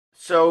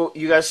So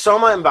you guys saw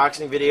my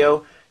unboxing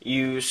video.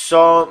 You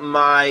saw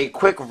my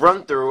quick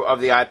run through of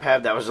the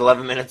iPad that was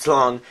 11 minutes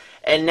long,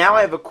 and now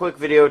I have a quick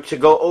video to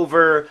go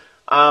over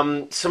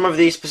some of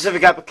the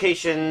specific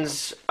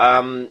applications,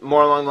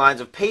 more along the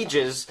lines of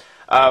pages,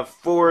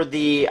 for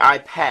the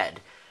iPad.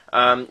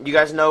 You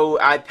guys know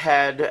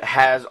iPad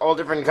has all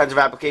different kinds of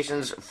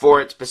applications for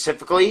it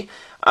specifically.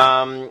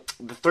 The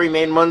three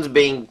main ones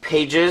being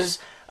Pages,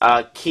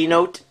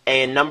 Keynote,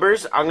 and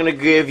Numbers. I'm going to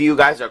give you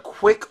guys a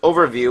quick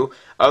overview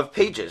of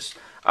Pages.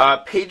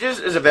 Pages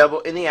is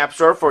available in the App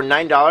Store for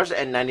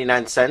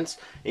 $9.99.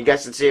 You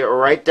guys can see it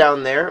right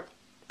down there.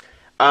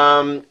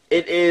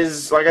 It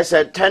is, like I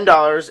said,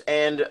 $10,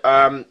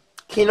 and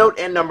Keynote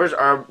and Numbers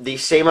are the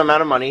same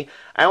amount of money.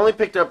 I only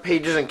picked up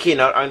Pages and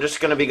Keynote. I'm just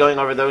going to be going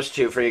over those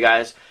two for you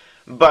guys.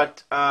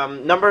 But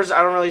Numbers,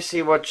 I don't really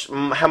see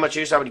how much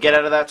use I would get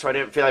out of that, so I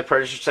didn't feel like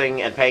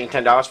purchasing and paying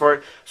 $10 for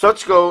it. So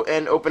let's go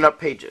and open up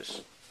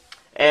Pages.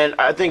 And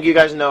I think you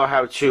guys know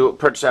how to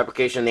purchase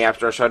application in the App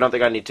Store, so I don't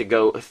think I need to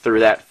go through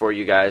that for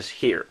you guys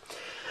here.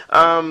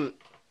 Now,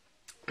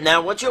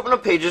 once you open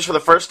up Pages for the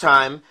first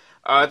time,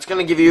 it's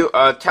going to give you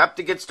a tap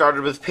to get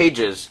started with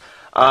Pages.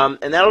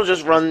 And that'll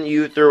just run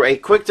you through a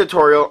quick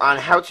tutorial on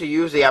how to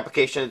use the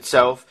application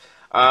itself,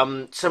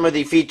 some of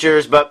the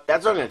features, but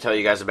that's what I'm going to tell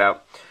you guys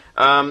about.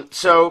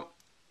 So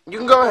you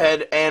can go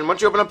ahead, and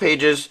once you open up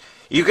Pages,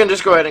 you can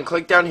just go ahead and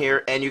click down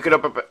here, and you can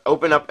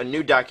open up a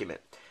new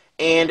document.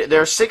 And there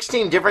are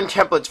 16 different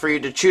templates for you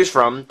to choose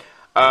from,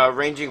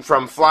 ranging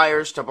from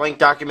flyers to blank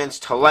documents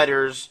to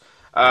letters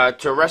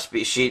to a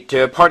recipe sheet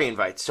to party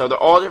invites. So they're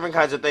all different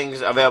kinds of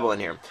things available in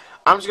here.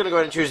 I'm just going to go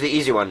ahead and choose the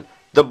easy one,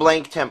 the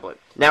blank template.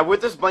 Now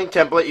with this blank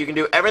template, you can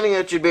do everything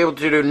that you'd be able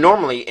to do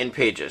normally in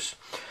Pages,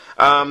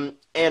 and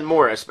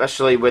more,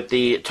 especially with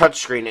the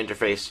touchscreen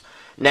interface.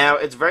 Now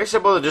it's very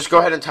simple to just go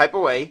ahead and type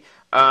away.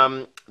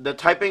 The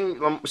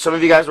typing, some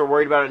of you guys were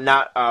worried about it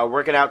not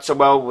working out so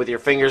well with your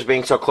fingers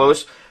being so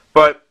close.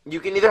 But you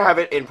can either have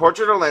it in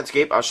portrait or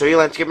landscape. I'll show you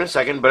landscape in a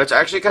second, but it's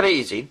actually kind of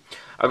easy.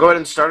 I'll go ahead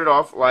and start it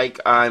off like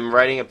I'm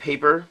writing a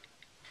paper.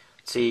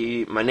 Let's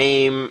see, my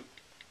name.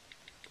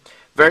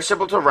 Very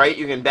simple to write.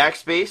 You can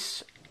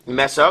backspace,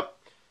 mess up.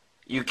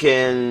 You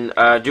can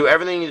do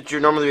everything that you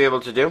normally be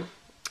able to do.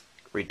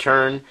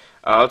 Return.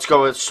 Let's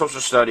go with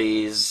social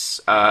studies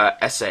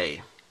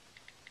essay.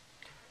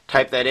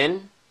 Type that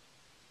in.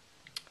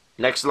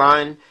 Next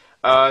line.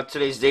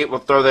 Today's date. We'll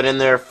throw that in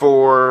there,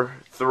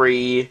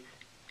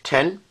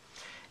 4/3/10.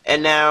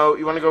 And now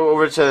you want to go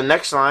over to the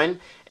next line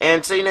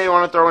and say now you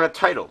want to throw in a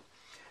title.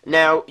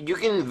 Now you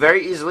can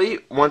very easily,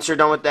 once you're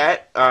done with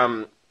that,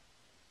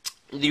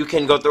 you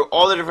can go through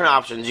all the different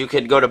options. You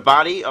could go to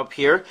body up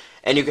here,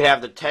 and you could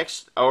have the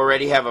text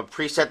already have a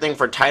preset thing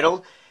for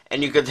title,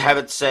 and you could have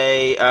it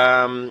say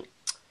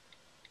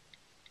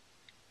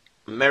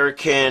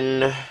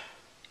American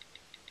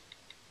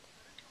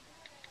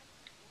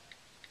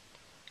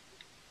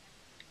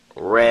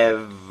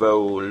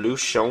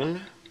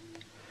Revolution.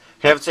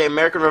 Have it say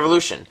American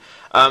Revolution,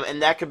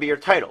 and that could be your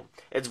title.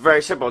 It's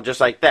very simple,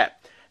 just like that.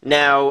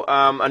 Now,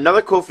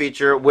 another cool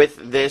feature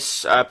with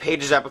this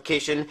Pages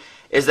application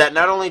is that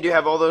not only do you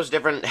have all those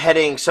different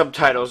headings,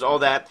 subtitles, all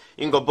that,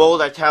 you can go bold,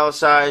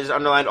 italicize,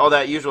 underline, all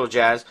that usual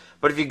jazz,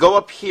 but if you go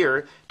up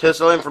here to this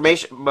little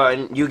information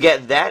button, you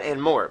get that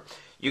and more.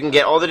 You can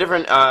get all the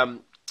different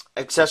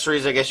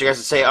accessories, I guess you guys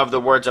would say, of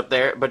the words up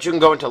there, but you can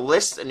go into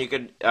lists, and you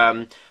could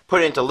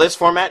put it into list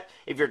format.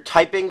 If you're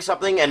typing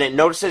something and it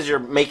notices you're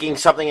making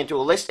something into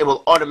a list, it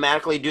will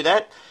automatically do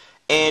that.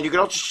 And you can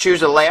also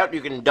choose a layout.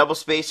 You can double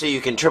space it,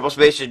 you can triple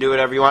space it, do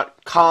whatever you want.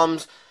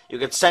 Columns, you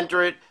could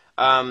center it,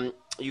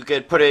 you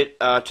could put it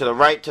to the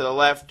right, to the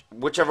left,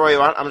 whichever way you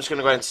want. I'm just going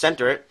to go ahead and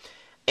center it.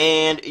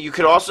 And you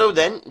could also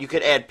then, you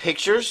could add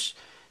pictures,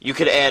 you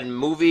could add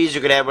movies,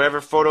 you could add whatever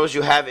photos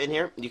you have in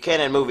here. You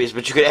can't add movies,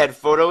 but you could add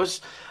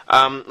photos.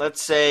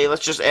 Let's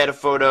just add a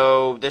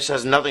photo. This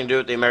has nothing to do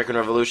with the American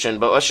Revolution,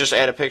 but let's just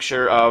add a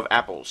picture of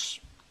apples.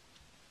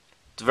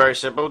 It's very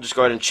simple. Just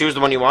go ahead and choose the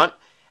one you want,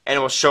 and it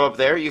will show up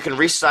there. You can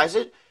resize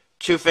it,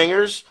 2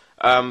 fingers,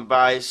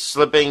 by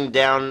slipping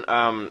down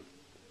one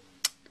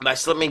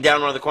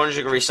of the corners.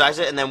 You can resize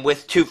it, and then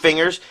with 2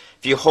 fingers,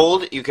 if you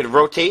hold, you could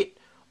rotate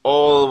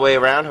all the way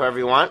around, however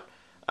you want.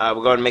 We'll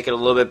go ahead and make it a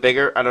little bit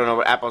bigger. I don't know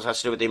what apples has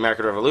to do with the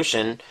American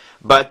Revolution,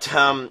 but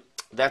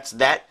that's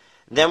that.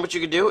 Then what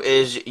you can do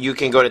is you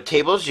can go to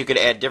tables. You could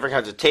add different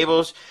kinds of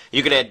tables.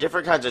 You could add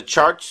different kinds of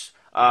charts,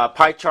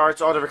 pie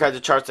charts, all different kinds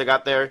of charts I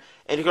got there.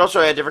 And you can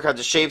also add different kinds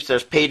of shapes.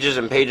 There's pages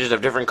and pages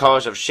of different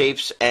colors of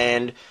shapes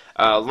and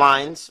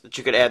lines that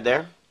you could add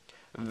there.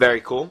 Very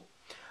cool.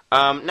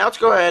 Now let's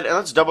go ahead and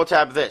let's double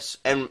tap this.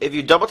 And if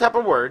you double tap a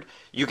word,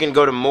 you can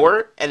go to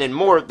more, and in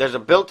more, there's a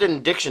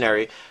built-in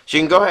dictionary. So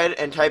you can go ahead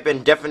and type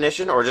in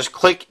definition, or just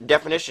click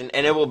definition,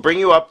 and it will bring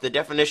you up the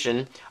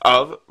definition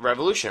of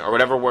revolution, or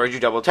whatever word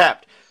you double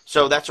tapped.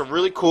 So that's a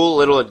really cool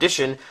little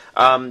addition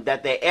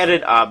that they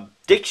added a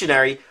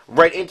dictionary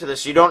right into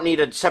this. So you don't need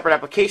a separate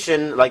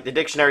application like the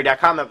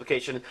dictionary.com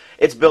application.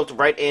 It's built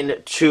right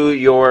into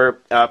your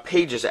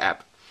Pages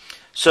app.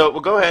 So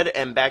we'll go ahead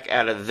and back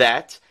out of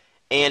that.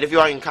 And if you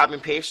want, you can copy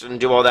and paste and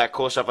do all that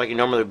cool stuff like you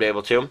normally would be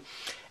able to.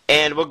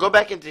 And we'll go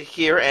back into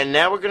here, and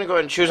now we're going to go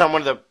ahead and choose on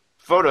one of the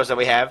photos that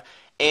we have,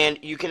 and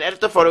you can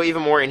edit the photo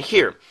even more in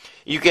here.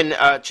 You can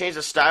change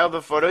the style of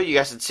the photo. You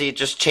guys can see it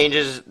just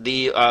changes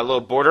the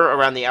little border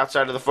around the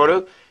outside of the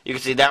photo. You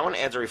can see that one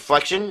adds a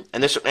reflection,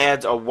 and this one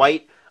adds a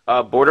white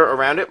border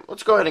around it.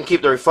 Let's go ahead and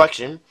keep the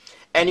reflection.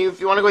 And if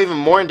you want to go even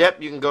more in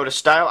depth, you can go to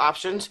Style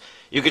Options.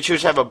 You could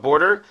choose to have a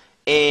border,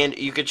 and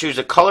you could choose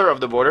the color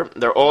of the border.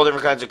 There are all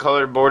different kinds of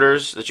colored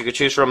borders that you could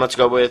choose from. Let's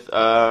go with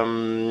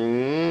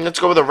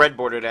a red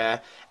border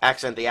to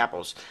accent the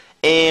apples.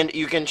 And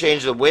you can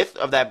change the width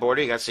of that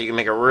border. You guys see you can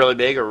make it really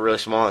big or really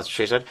small. That's what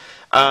she said.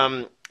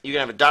 You can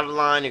have a dotted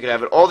line. You can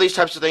have it, all these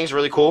types of things.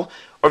 Really cool.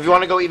 Or if you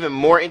want to go even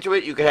more into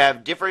it, you could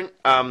have different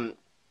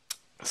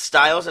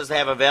styles as they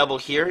have available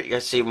here. You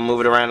guys see, we'll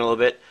move it around a little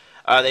bit.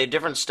 They have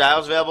different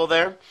styles available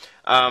there.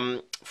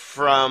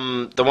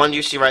 From the one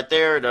you see right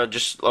there to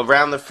just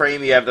around the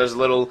frame, you have those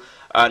little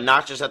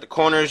notches at the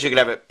corners. You can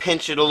have it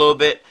pinch it a little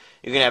bit.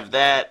 You can have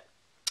that.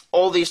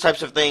 All these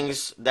types of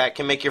things that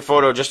can make your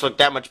photo just look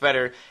that much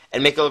better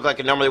and make it look like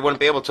it normally wouldn't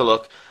be able to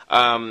look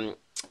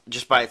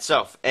just by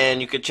itself.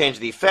 And you could change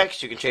the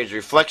effects. You can change the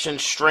reflection,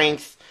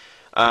 strength.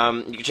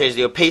 You can change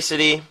the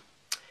opacity.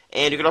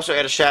 And you can also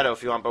add a shadow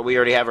if you want, but we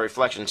already have a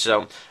reflection,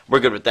 so we're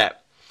good with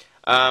that.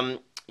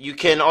 You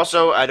can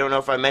also, I don't know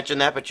if I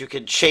mentioned that, but you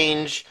could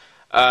change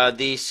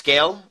the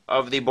scale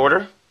of the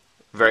border.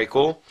 Very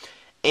cool.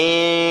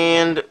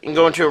 And you can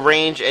go into a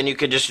range, and you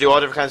could just do all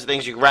different kinds of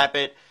things. You can wrap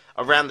it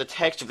around the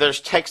text. If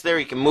there's text there,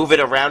 you can move it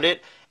around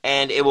it,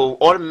 and it will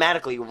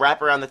automatically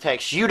wrap around the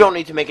text. You don't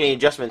need to make any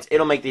adjustments.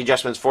 It'll make the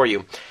adjustments for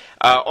you.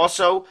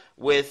 Also,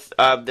 with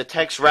the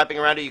text wrapping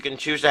around it, you can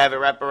choose to have it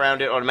wrap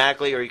around it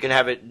automatically, or you can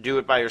have it do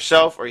it by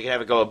yourself, or you can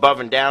have it go above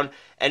and down.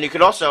 And you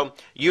could also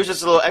use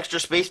this little extra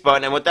space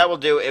button, and what that will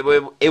do, it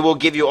will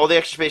give you all the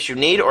extra space you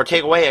need, or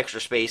take away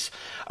extra space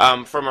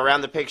from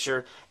around the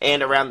picture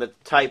and around the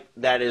type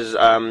that is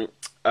on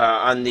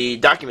the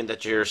document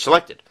that you're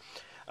selected.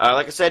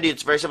 Like I said,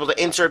 it's very simple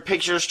to insert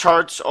pictures,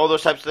 charts, all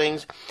those types of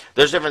things.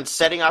 There's different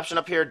setting option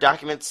up here,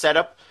 document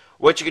setup.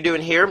 What you could do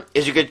in here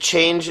is you could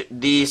change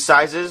the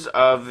sizes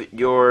of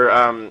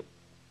your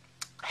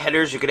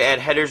headers. You could add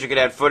headers, you could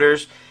add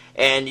footers,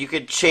 and you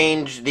could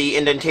change the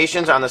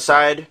indentations on the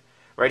side.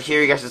 Right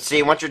here, you guys can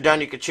see. Once you're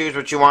done, you could choose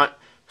what you want.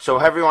 So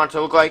however you want it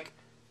to look like,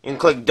 you can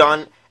click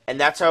Done, and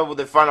that's how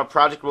the final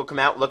project will come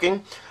out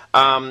looking.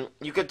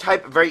 You could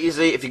type very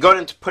easily. If you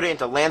go to put it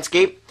into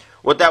landscape,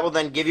 what that will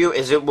then give you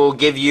is it will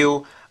give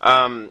you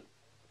a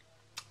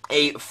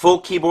full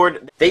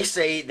keyboard. They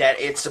say that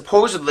it's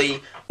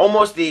supposedly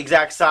almost the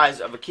exact size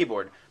of a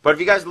keyboard. But if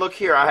you guys look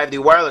here, I have the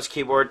wireless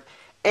keyboard,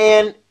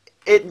 and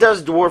it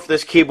does dwarf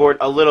this keyboard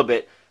a little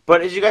bit.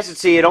 But as you guys can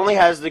see, it only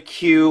has the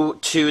Q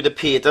to the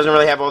P. It doesn't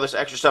really have all this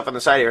extra stuff on the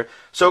side here.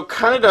 So it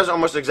kind of does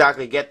almost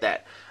exactly get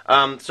that.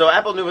 So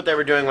Apple knew what they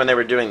were doing when they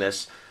were doing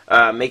this,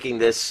 making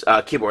this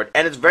keyboard.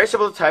 And it's very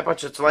simple to type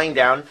once it's laying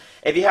down.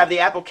 If you have the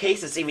Apple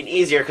case, it's even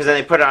easier because then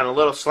they put it on a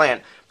little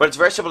slant. But it's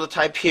very simple to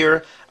type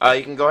here.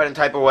 You can go ahead and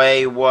type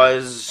away.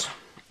 Was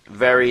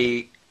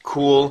very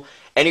cool.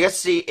 And you guys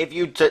see, if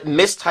you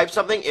mistype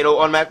something, it'll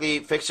automatically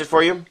fix it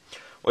for you.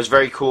 Was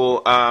very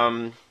cool.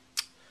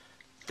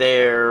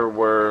 There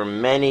were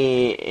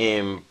many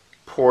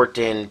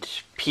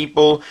important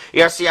people.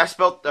 You guys see, I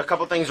spelled a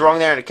couple things wrong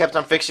there, and it kept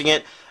on fixing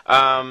it.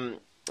 I'm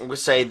going to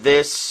say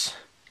this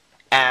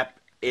app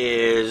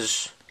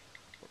is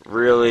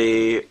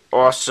really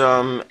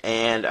awesome,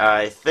 and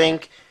I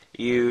think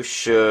you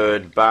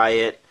should buy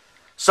it.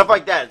 Stuff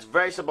like that. It's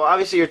very simple.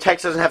 Obviously, your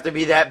text doesn't have to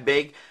be that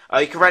big.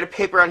 You can write a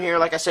paper on here.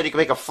 Like I said, you can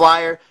make a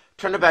flyer.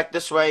 Turn it back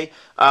this way.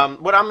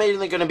 What I'm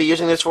mainly going to be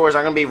using this for is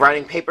I'm going to be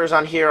writing papers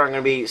on here. I'm going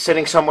to be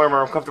sitting somewhere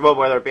where I'm comfortable,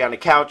 whether it be on the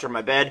couch or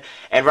my bed,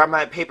 and write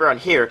my paper on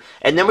here.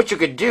 And then what you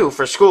could do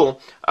for school,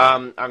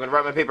 I'm going to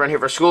write my paper on here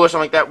for school or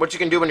something like that. What you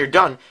can do when you're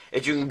done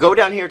is you can go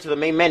down here to the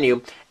main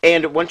menu,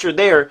 and once you're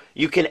there,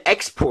 you can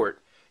export.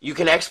 You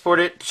can export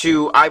it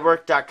to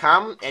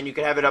iWork.com, and you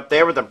can have it up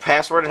there with a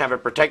password and have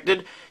it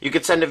protected. You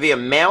could send it via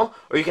mail,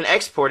 or you can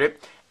export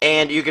it,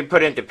 and you can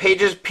put it into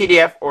Pages,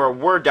 PDF, or a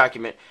Word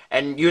document,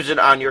 and use it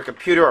on your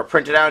computer, or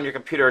print it out on your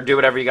computer, or do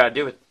whatever you got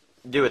to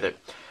do with it.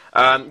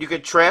 You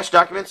could trash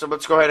documents, so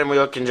let's go ahead and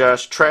we can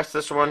just trash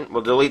this one.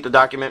 We'll delete the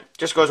document.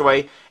 Just goes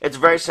away. It's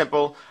very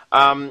simple.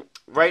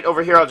 Right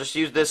over here, I'll just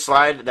use this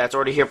slide that's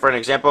already here for an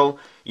example.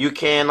 You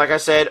can, like I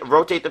said,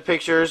 rotate the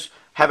pictures,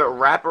 have it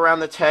wrap around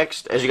the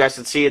text, as you guys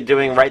can see it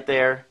doing right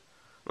there.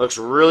 Looks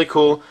really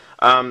cool.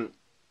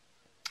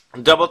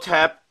 Double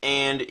tap,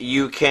 and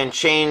you can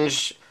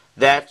change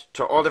that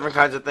to all different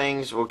kinds of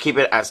things. We'll keep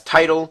it as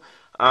title.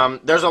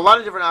 There's a lot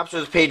of different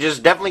options, pages.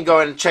 Definitely go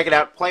ahead and check it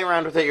out. Play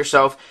around with it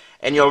yourself,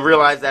 and you'll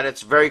realize that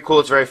it's very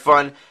cool. It's very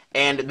fun.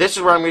 And this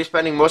is where I'm going to be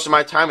spending most of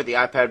my time with the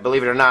iPad,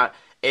 believe it or not,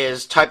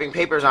 is typing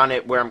papers on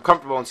it where I'm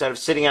comfortable instead of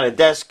sitting at a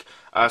desk,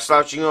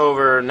 slouching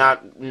over,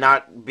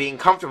 not being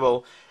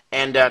comfortable,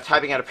 and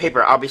typing out a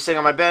paper. I'll be sitting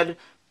on my bed,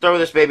 throw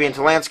this baby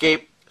into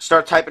landscape,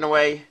 start typing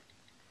away,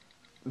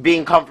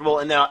 being comfortable,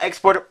 and then I'll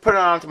export it, put it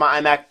onto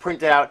my iMac,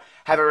 print it out,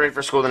 have it ready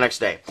for school the next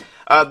day.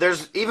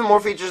 There's even more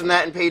features than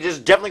that in Pages.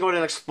 Definitely go ahead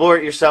and explore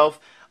it yourself.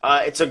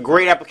 It's a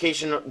great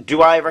application.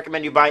 Do I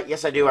recommend you buy it?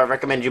 Yes, I do. I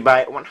recommend you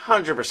buy it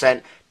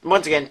 100%.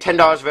 Once again,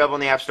 $10 available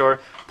in the App Store.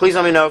 Please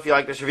let me know if you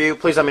like this review.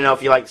 Please let me know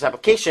if you like this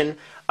application.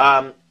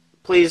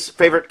 Please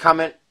favorite,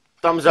 comment,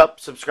 thumbs up,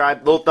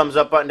 subscribe. Little thumbs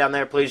up button down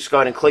there. Please just go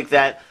ahead and click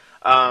that.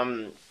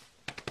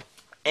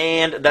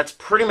 And that's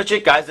pretty much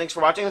it, guys. Thanks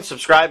for watching, and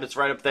subscribe. It's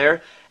right up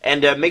there.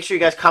 And make sure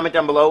you guys comment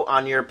down below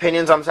on your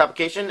opinions on this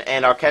application,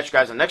 and I'll catch you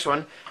guys on the next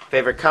one.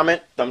 Favorite,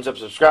 comment, thumbs up,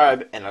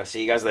 subscribe, and I'll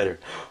see you guys later.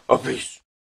 Oh, peace.